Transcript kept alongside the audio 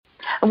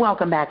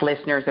Welcome back,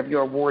 listeners of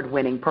your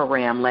award-winning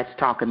program, Let's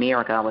Talk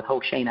America, with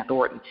host Shana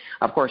Thornton.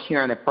 Of course,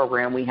 here on the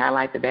program, we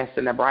highlight the best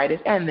and the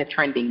brightest and the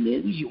trending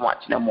news you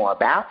want to know more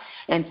about.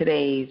 And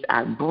today's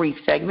brief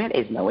segment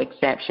is no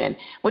exception.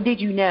 Well, did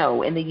you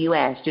know in the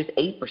U.S., just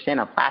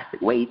 8% of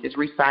plastic waste is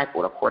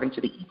recycled, according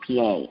to the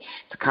EPA.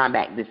 To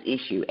combat this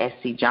issue,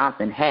 SC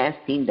Johnson has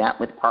teamed up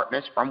with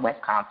partners from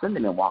Wisconsin, the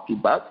Milwaukee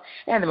Bucks,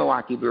 and the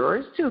Milwaukee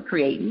Brewers to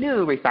create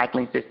new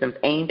recycling systems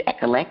aimed at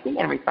collecting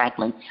and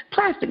recycling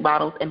plastic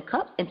bottles and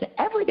cups into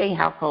everyday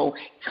household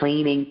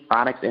cleaning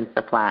products and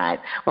supplies.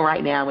 Well,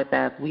 right now with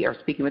us, we are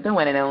speaking with the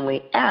one and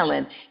only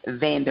Alan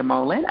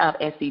VANDERMOLEN of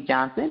SC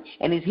Johnson,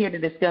 and he's here to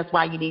discuss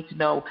why you need to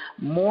know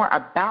more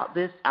about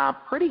this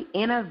pretty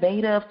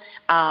innovative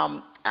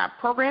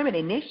program and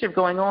initiative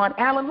going on.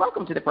 Alan,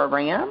 welcome to the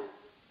program.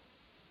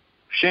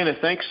 Shana,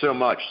 thanks so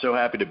much. So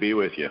happy to be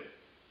with you.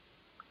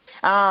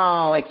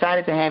 Oh,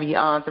 excited to have you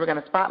on. So we're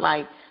going to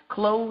spotlight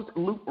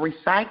closed-loop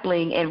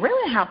recycling and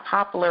really how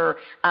popular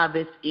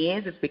this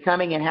is. It's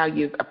becoming, and how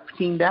you've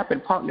teamed up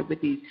and partnered with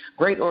these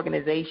great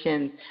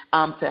organizations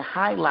to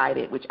highlight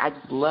it, which I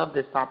just love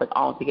this topic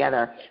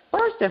altogether.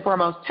 First and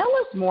foremost, tell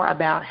us more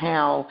about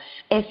how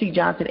SC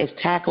Johnson is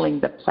tackling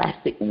the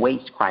plastic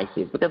waste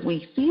crisis, because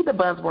we see the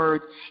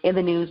buzzwords in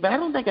the news, but I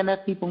don't think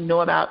enough people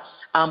know about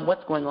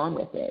what's going on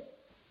with it.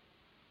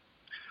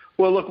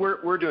 Well, look,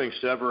 we're doing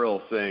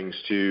several things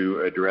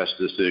to address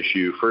this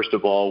issue. First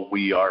of all,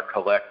 we are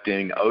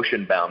collecting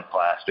ocean-bound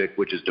plastic,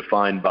 which is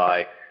defined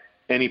by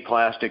any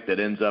plastic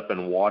that ends up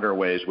in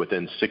waterways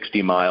within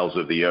 60 miles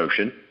of the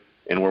ocean.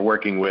 And we're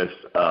working with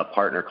a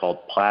partner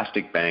called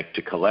Plastic Bank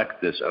to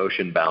collect this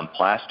ocean-bound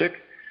plastic,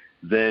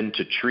 then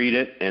to treat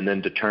it, and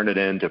then to turn it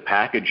into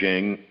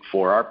packaging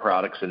for our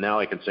products. And now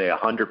I can say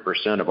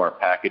 100% of our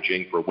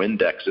packaging for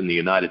Windex in the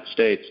United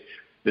States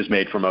is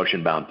made from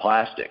ocean-bound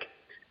plastic.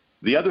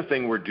 The other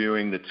thing we're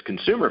doing that's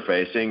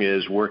consumer-facing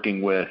is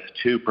working with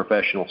two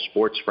professional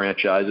sports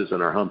franchises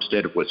in our home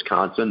state of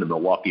Wisconsin, the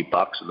Milwaukee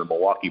Bucks and the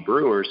Milwaukee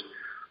Brewers,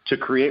 to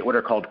create what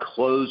are called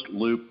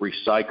closed-loop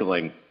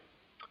recycling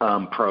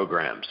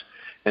programs.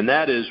 And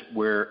that is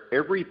where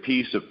every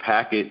piece of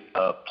packet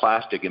of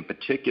plastic, in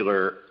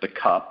particular the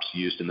cups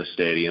used in the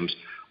stadiums,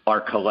 are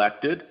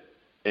collected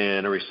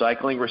in a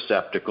recycling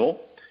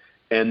receptacle.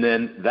 And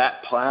then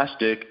that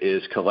plastic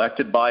is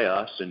collected by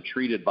us and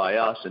treated by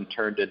us and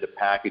turned into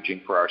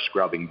packaging for our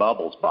Scrubbing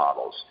Bubbles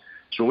bottles.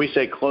 So when we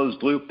say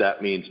closed loop,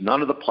 that means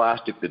none of the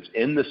plastic that's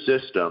in the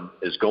system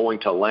is going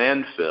to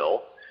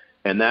landfill,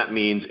 and that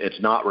means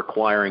it's not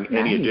requiring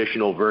any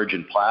additional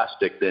virgin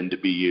plastic then to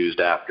be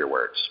used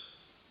afterwards.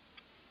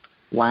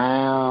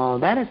 Wow,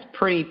 that is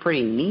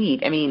pretty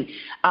neat. I mean,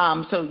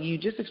 so you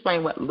just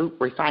explained what loop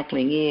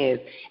recycling is,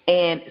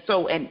 and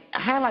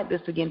highlight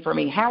this again for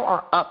me. How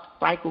are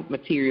upcycled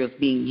materials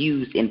being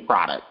used in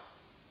products?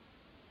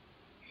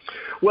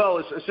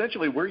 Well,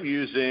 essentially we're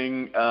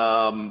using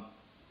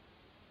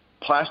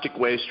plastic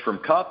waste from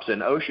cups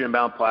and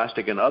ocean-bound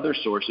plastic and other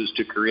sources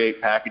to create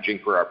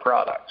packaging for our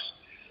products.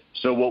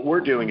 So what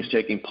we're doing is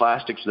taking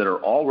plastics that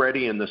are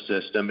already in the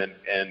system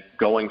and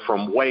going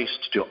from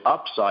waste to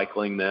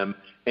upcycling them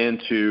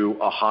into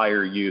a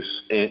higher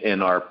use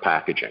in our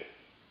packaging.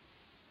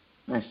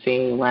 I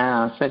see.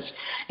 Wow, such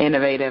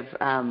innovative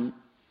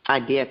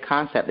idea,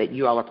 concept that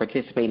you all are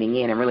participating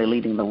in and really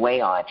leading the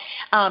way on.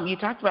 You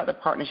talked about the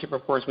partnership,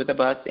 of course, with the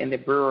Bucks and the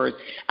Brewers.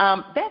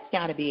 That's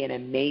got to be an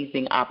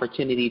amazing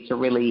opportunity to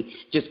really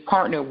just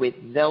partner with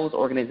those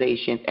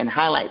organizations and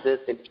highlight this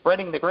and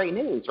spreading the great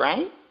news,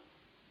 right?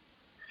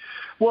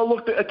 Well,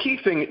 look, a key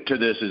thing to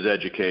this is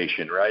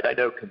education, right? I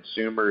know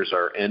consumers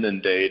are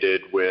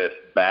inundated with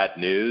bad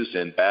news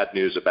and bad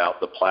news about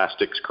the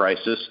plastics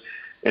crisis,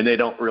 and they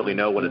don't really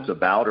know what it's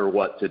about or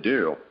what to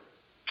do.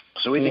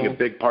 So we think a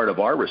big part of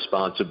our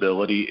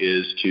responsibility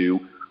is to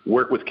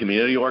work with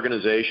community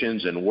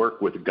organizations and work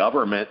with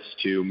governments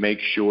to make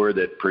sure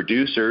that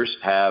producers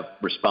have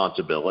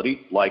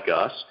responsibility, like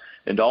us,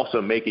 and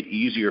also make it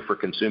easier for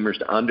consumers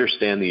to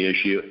understand the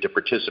issue and to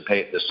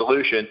participate in the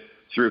solution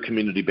through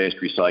community-based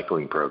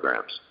recycling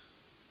programs.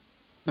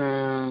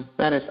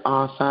 That is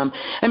awesome.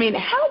 I mean,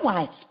 how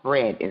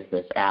widespread is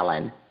this,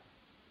 Alan?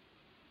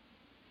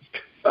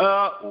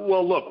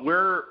 Well, look,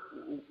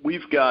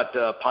 we've got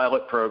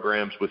pilot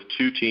programs with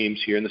two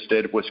teams here in the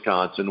state of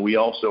Wisconsin. We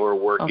also are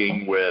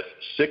working with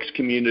 6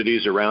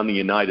 communities around the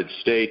United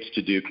States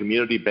to do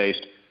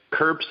community-based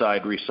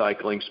curbside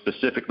recycling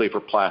specifically for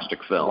plastic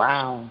film.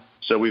 Wow.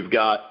 So we've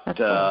got,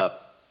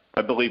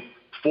 I believe,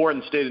 4 in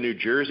the state of New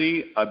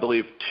Jersey, I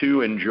believe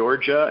 2 in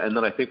Georgia, and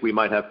then I think we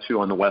might have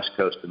 2 on the West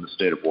Coast in the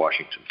state of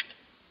Washington.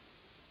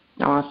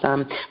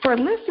 Awesome. For a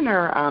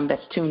listener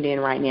that's tuned in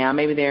right now,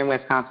 maybe they're in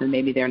Wisconsin,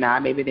 maybe they're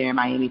not, maybe they're in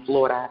Miami,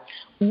 Florida,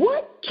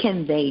 what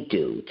can they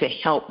do to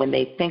help when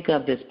they think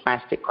of this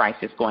plastic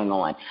crisis going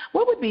on?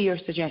 What would be your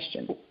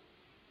suggestion?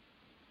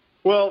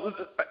 Well,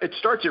 it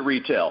starts at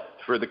retail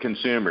for the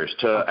consumers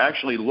to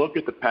actually look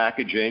at the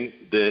packaging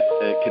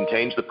that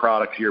contains the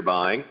products you're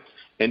buying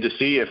and to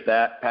see if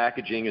that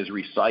packaging is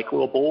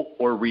recyclable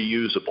or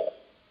reusable.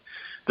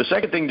 The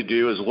second thing to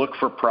do is look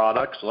for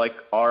products like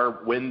our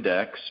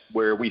Windex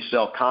where we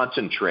sell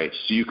concentrates.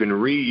 So you can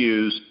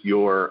reuse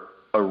your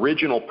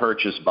original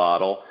purchase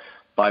bottle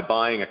by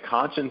buying a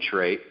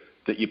concentrate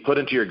that you put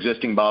into your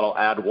existing bottle,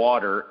 add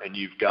water, and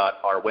you've got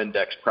our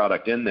Windex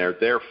product in there,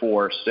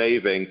 therefore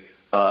saving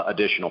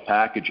additional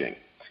packaging.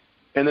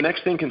 And the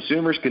next thing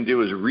consumers can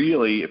do is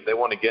really, if they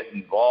want to get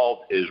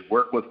involved, is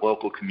work with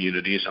local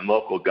communities and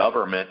local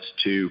governments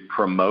to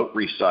promote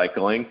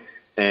recycling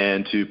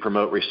and to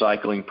promote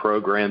recycling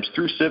programs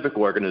through civic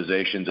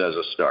organizations as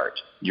a start.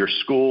 Your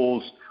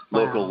schools,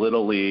 local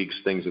little leagues,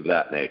 things of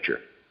that nature.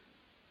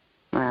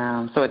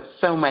 Wow. So it's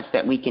so much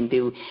that we can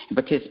do and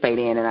participate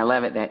in, and I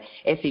love it that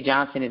SC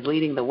Johnson is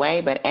leading the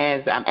way. But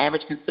as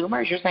average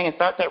consumers, you're saying it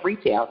starts at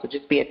retail, so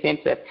just be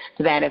attentive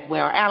to that as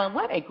well. Alan,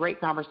 what a great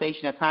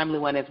conversation, a timely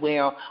one as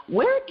well.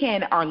 Where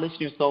can our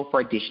listeners go for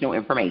additional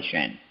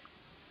information?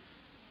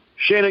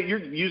 Shana, your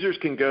users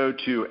can go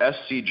to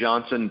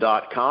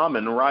scjohnson.com,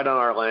 and right on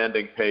our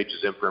landing page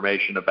is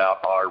information about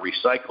our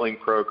recycling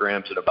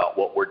programs and about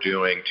what we're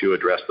doing to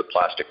address the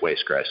plastic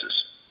waste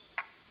crisis.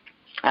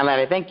 I love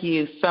it. Thank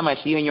you so much,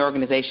 you and your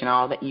organization,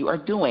 all that you are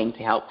doing to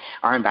help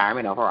our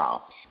environment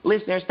overall.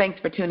 Listeners, thanks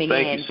for tuning in.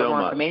 Thank you so for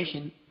more much.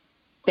 Information.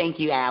 Thank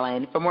you,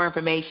 Alan. For more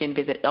information,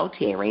 visit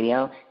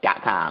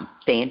ltaradio.com.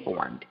 Stay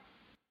informed.